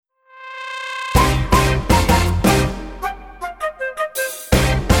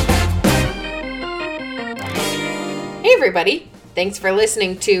everybody. Thanks for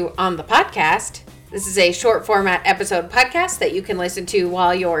listening to On the Podcast. This is a short format episode podcast that you can listen to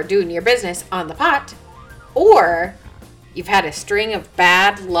while you're doing your business on the pot, or you've had a string of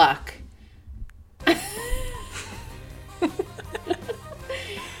bad luck.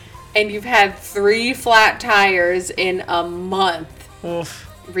 And you've had 3 flat tires in a month. Oof.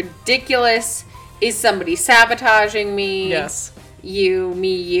 Ridiculous. Is somebody sabotaging me? Yes.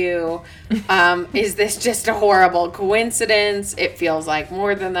 You. Is this just a horrible coincidence? It feels like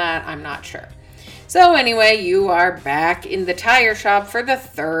more than that. I'm not sure. So anyway, you are back in the tire shop for the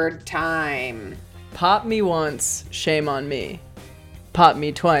 3rd time. Pop me once, shame on me. Pop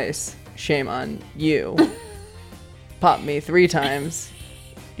me twice, shame on you. Pop me 3 times,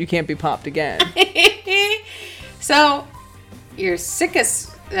 you can't be popped again. So, you're sick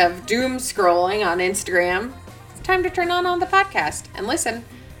of doom scrolling on Instagram. It's time to turn on the podcast and listen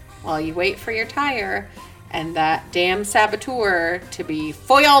while you wait for your tire and that damn saboteur to be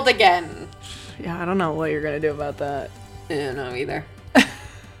foiled again. Yeah, I don't know what you're going to do about that. I don't know either.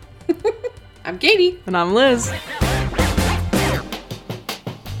 I'm Katie. And I'm Liz.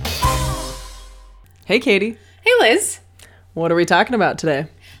 Hey, Katie. Hey, Liz. What are we talking about today?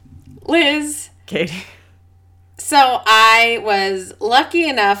 Liz. Katie. So I was lucky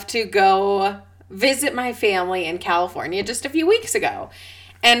enough to go visit my family in California just a few weeks ago.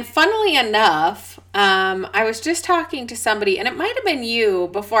 And funnily enough, I was just talking to somebody, and it might have been you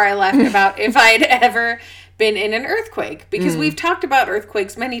before I left, about if I'd ever been in an earthquake. Because we've talked about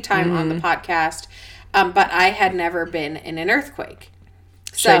earthquakes many times on the podcast, but I had never been in an earthquake.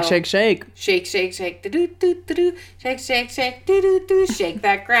 So, shake. Shake, shake, shake, do-do-do-do-do. Shake, shake, shake, do-do-do. Shake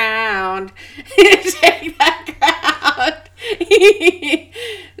that ground. Shake that ground.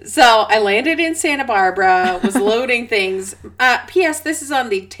 So, I landed in Santa Barbara, was loading things. P.S. This is on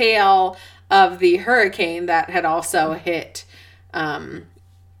the tail of the hurricane that had also hit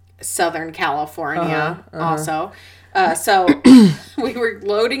Southern California also. So, we were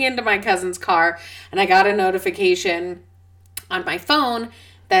loading into my cousin's car, and I got a notification on my phone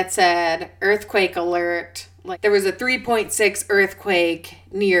that said earthquake alert. Like there was a 3.6 earthquake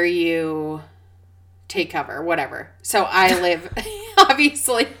near you. Take cover, whatever. So I live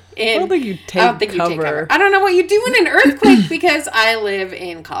obviously in. I don't think you take cover. I don't know what you do in an earthquake because I live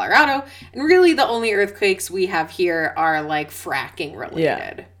in Colorado, and really the only earthquakes we have here are like fracking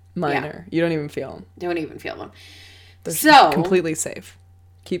related. Yeah, minor. Yeah. You don't even feel them. Don't even feel them. They're so completely safe.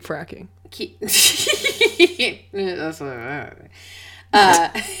 Keep fracking. That's what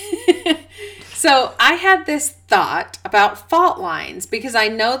so I had this thought about fault lines because I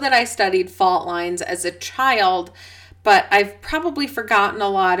know that I studied fault lines as a child, but I've probably forgotten a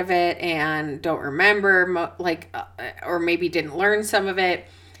lot of it and don't remember, or maybe didn't learn some of it.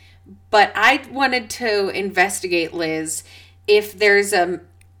 But I wanted to investigate, Liz, if there's an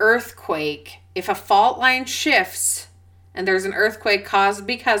earthquake, if a fault line shifts and there's an earthquake caused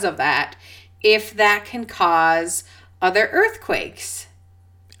because of that, if that can cause other earthquakes.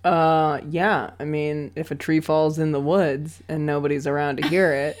 Yeah. I mean, if a tree falls in the woods and nobody's around to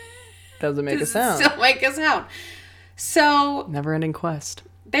hear it, doesn't make a sound. Still make a sound. So never-ending quest.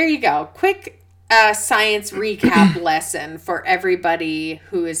 There you go. Quick science recap lesson for everybody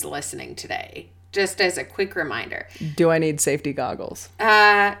who is listening today. Just as a quick reminder. Do I need safety goggles?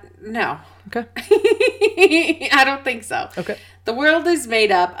 No. Okay. I don't think so. Okay. The world is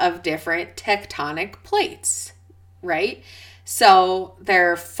made up of different tectonic plates, right? So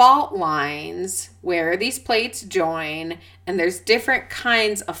there are fault lines where these plates join, and there's different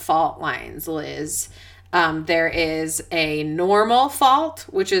kinds of fault lines, Liz. There is a normal fault,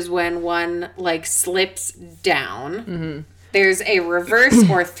 which is when one slips down. Mm-hmm. There's a reverse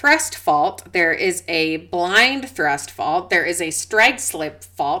or thrust fault. There is a blind thrust fault. There is a strike slip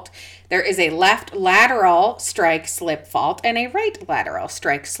fault. There is a left lateral strike slip fault and a right lateral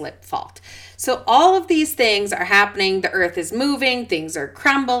strike slip fault. So all of these things are happening. The earth is moving. Things are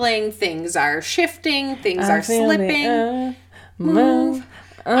crumbling. Things are shifting. Things are slipping. Move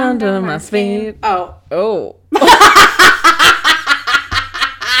under my feet. Oh. Oh.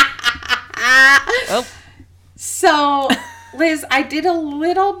 So, Liz, I did a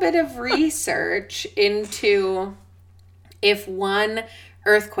little bit of research into if one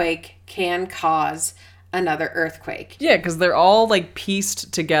earthquake can cause another earthquake. Yeah, because they're all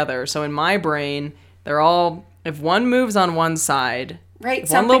pieced together. So in my brain, they're all, if one moves on one side, right,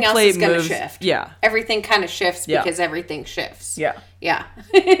 something else is going to shift. Yeah. Everything kind of shifts because everything shifts. Yeah. Yeah.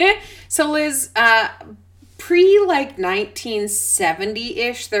 So Liz, pre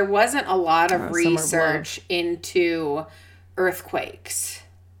 1970-ish, there wasn't a lot of research into earthquakes,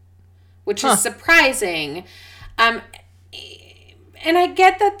 which is surprising. And I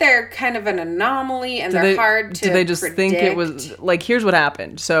get that they're kind of an anomaly and they're hard to Do they just predict. think it was, like, here's what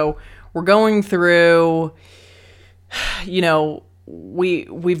happened. So we're going through, you know,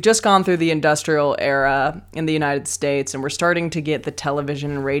 we've just gone through the industrial era in the United States, and we're starting to get the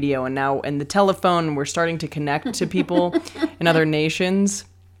television and radio and the telephone, and we're starting to connect to people in other nations.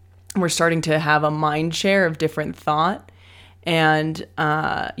 We're starting to have a mind share of different thought. And,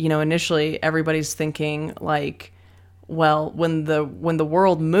 you know, initially everybody's thinking like, well, when the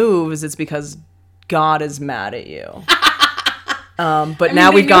world moves, it's because God is mad at you. But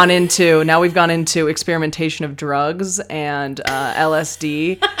now we've gone into experimentation of drugs and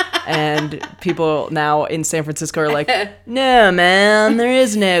LSD, and people now in San Francisco are like, no, man, there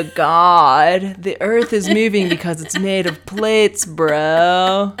is no God. The Earth is moving because it's made of plates,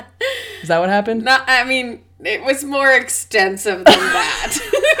 bro. Is that what happened? No, I mean, it was more extensive than that.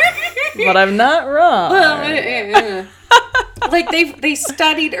 But I'm not wrong. Like they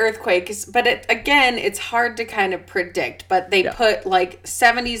studied earthquakes, but it's hard to kind of predict. But they put like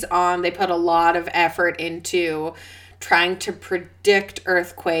 70s on. They put a lot of effort into trying to predict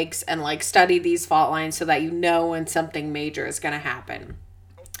earthquakes and like study these fault lines so that you know when something major is going to happen.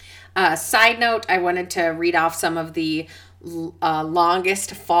 Side note: I wanted to read off some of the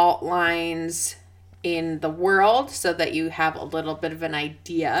longest fault lines in the world so that you have a little bit of an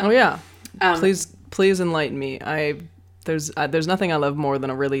idea. Oh yeah, please enlighten me. There's nothing I love more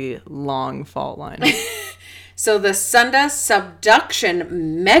than a really long fault line. So the Sunda subduction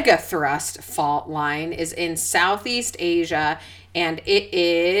megathrust fault line is in Southeast Asia, and it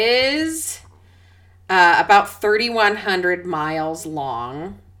is about 3,100 miles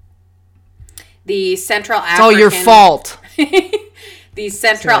long. The Central African... It's all your fault. The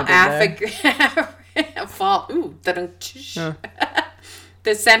Central African... fault... Ooh,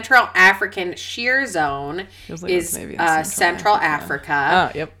 The Central African Shear Zone is Central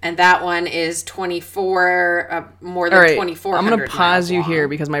Africa. Oh, yep. And that one is more than 2,400 I'm going to pause you long. here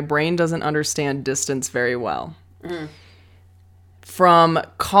because my brain doesn't understand distance very well. From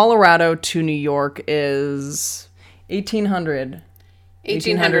Colorado to New York is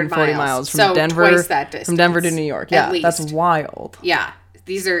 1,840 miles. From so Denver, twice that distance. From Denver to New York. Yeah, that's wild. Yeah.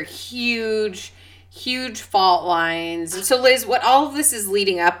 These are huge fault lines. So Liz, what all of this is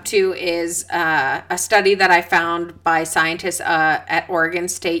leading up to is a study that I found by scientists at Oregon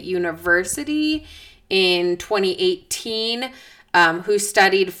State University in 2018 who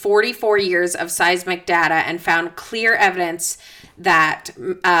studied 44 years of seismic data and found clear evidence that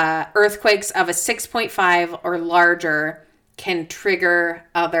earthquakes of a 6.5 or larger can trigger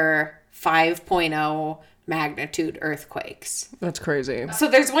other 5.0 magnitude earthquakes. That's crazy. So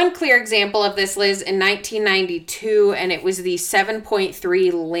there's one clear example of this, Liz, in 1992, and it was the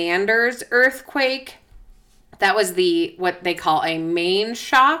 7.3 Landers earthquake. That was what they call a main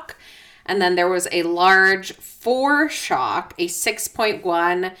shock. And then there was a large foreshock, a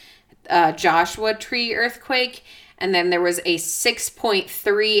 6.1 Joshua Tree earthquake. And then there was a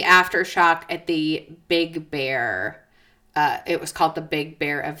 6.3 aftershock at the Big Bear. It was called the Big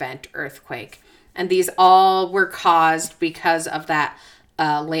Bear Event earthquake. And these all were caused because of that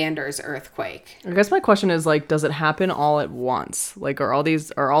Landers earthquake. I guess my question is, like, does it happen all at once? Like, are all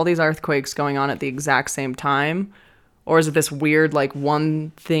these earthquakes going on at the exact same time? Or is it this weird, like,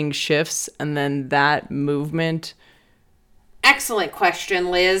 one thing shifts and then that movement? Excellent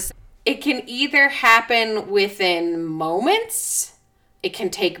question, Liz. It can either happen within moments, it can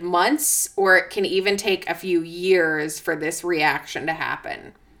take months, or it can even take a few years for this reaction to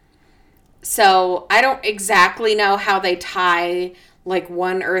happen. So I don't exactly know how they tie like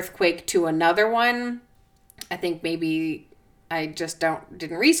one earthquake to another one. I think maybe I just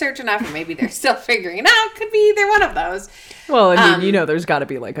didn't research enough, or maybe they're still figuring it out. Could be either one of those. Well, I mean, there's got to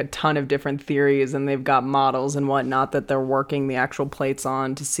be like a ton of different theories, and they've got models and whatnot that they're working the actual plates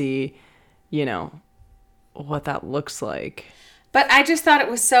on to see, what that looks like. But I just thought it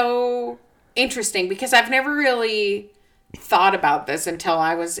was so interesting because I've never really thought about this until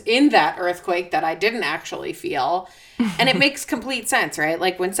I was in that earthquake that I didn't actually feel. And it makes complete sense, right?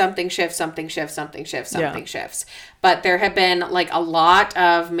 Like when something shifts, something shifts, something shifts, something shifts. But there have been like a lot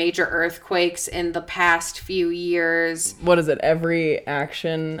of major earthquakes in the past few years. What is it? Every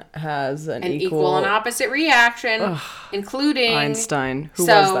action has an equal and opposite reaction, including Einstein. Who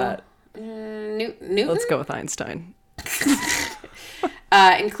was that? Newton? Let's go with Einstein.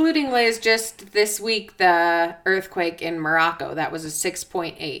 Including, Liz, just this week, the earthquake in Morocco. That was a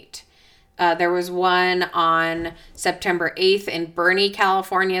 6.8. There was one on September 8th in Bernie,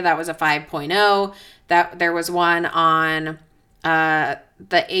 California. That was a 5.0. There was one on the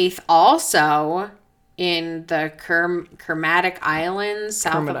 8th also in the Kermadec Islands,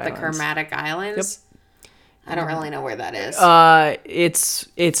 south Kermit of the Islands. Kermadec Islands. I don't really know where that is.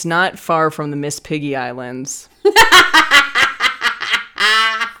 It's not far from the Miss Piggy Islands.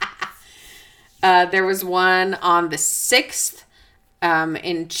 There was one on the 6th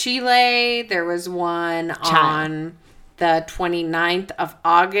in Chile. There was one on the 29th of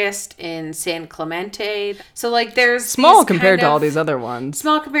August in San Clemente. So, like, there's Small these compared kind to all of- these other ones.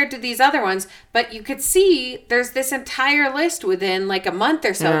 Small compared to these other ones, but you could see there's this entire list within like a month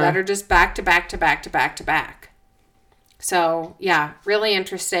or so that are just back to back to back to back to back. So, yeah, really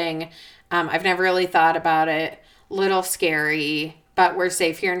interesting. I've never really thought about it. Little scary, but we're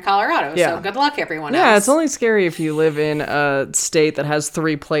safe here in Colorado. Yeah. So good luck, everyone Yeah, else. it's only scary if you live in a state that has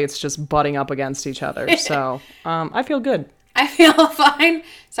 3 plates just butting up against each other. So, I feel good. I feel fine.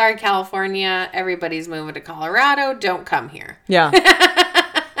 Sorry, California. Everybody's moving to Colorado. Don't come here. Yeah.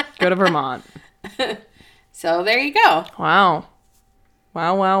 Go to Vermont. So there you go. Wow.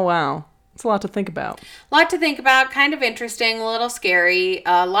 Wow. It's a lot to think about. A lot to think about. Kind of interesting. A little scary.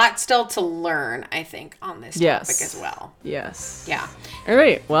 A lot still to learn, I think, on this Yes. topic as well. Yes. Yeah. All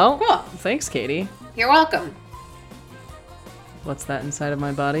right. Well, Cool. thanks, Katie. You're welcome. What's that inside of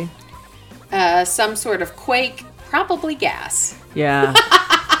my body? Some sort of quake. Probably gas. Yeah.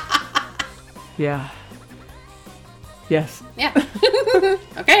 Yeah. Yes. Yeah.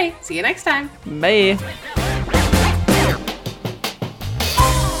 Okay. See you next time. Bye.